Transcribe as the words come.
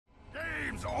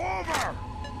game's over!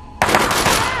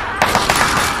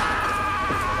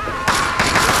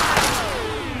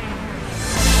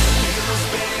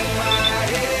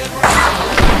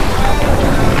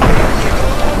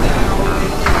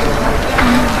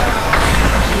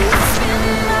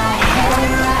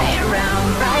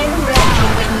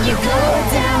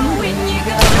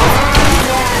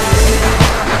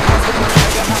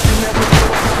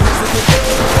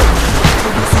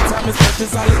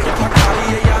 I look at my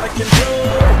body, out of control.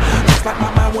 Just like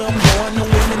my mind where I'm going, no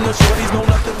women, no shorties, no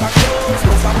nothing but clothes.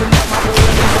 No stopping at my boy,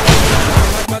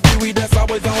 like my jewelry that's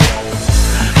always on.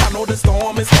 I know the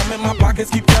storm is coming, my pockets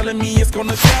keep telling me it's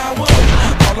gonna shower.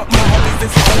 Call up my homies,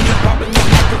 it's only popping the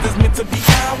night cause it's meant to be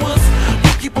ours. We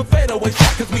keep a fadeaway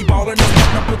shot cause we ballin' and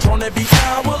starting a Patron every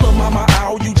hour. Lil' mama,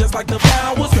 ow, you just like the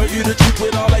flowers. Girl, you the truth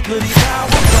with all that goody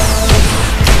powers.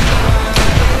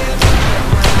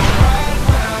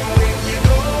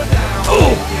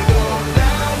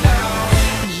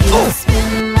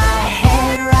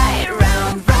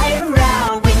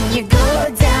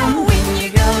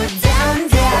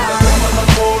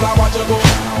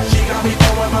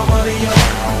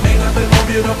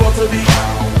 Beautiful to be,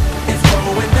 it's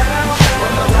going down.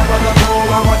 From the top of the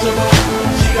pole, I watch her go.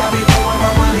 She got me throwing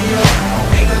my money up.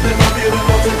 Ain't nothing more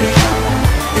beautiful to be,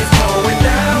 it's going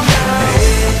down.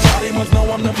 Hey, Charlie must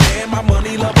know I'm the man. My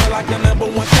money lover like the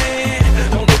 #1 fan.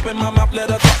 Don't open my mouth,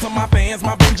 let her talk to my fans.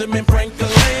 My Benjamin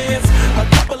Franklin's, a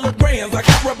couple of grands. I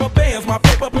got rubber bands. My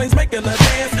paper planes making a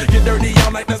dance. Get dirty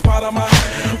all night, that's part of my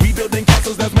rebuilding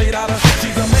castles that's made out of.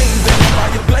 She's amazing,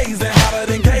 fire blazing, hotter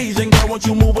than Cajun. Girl, won't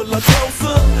you move a little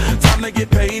closer? Time to get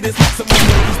paid, it's not some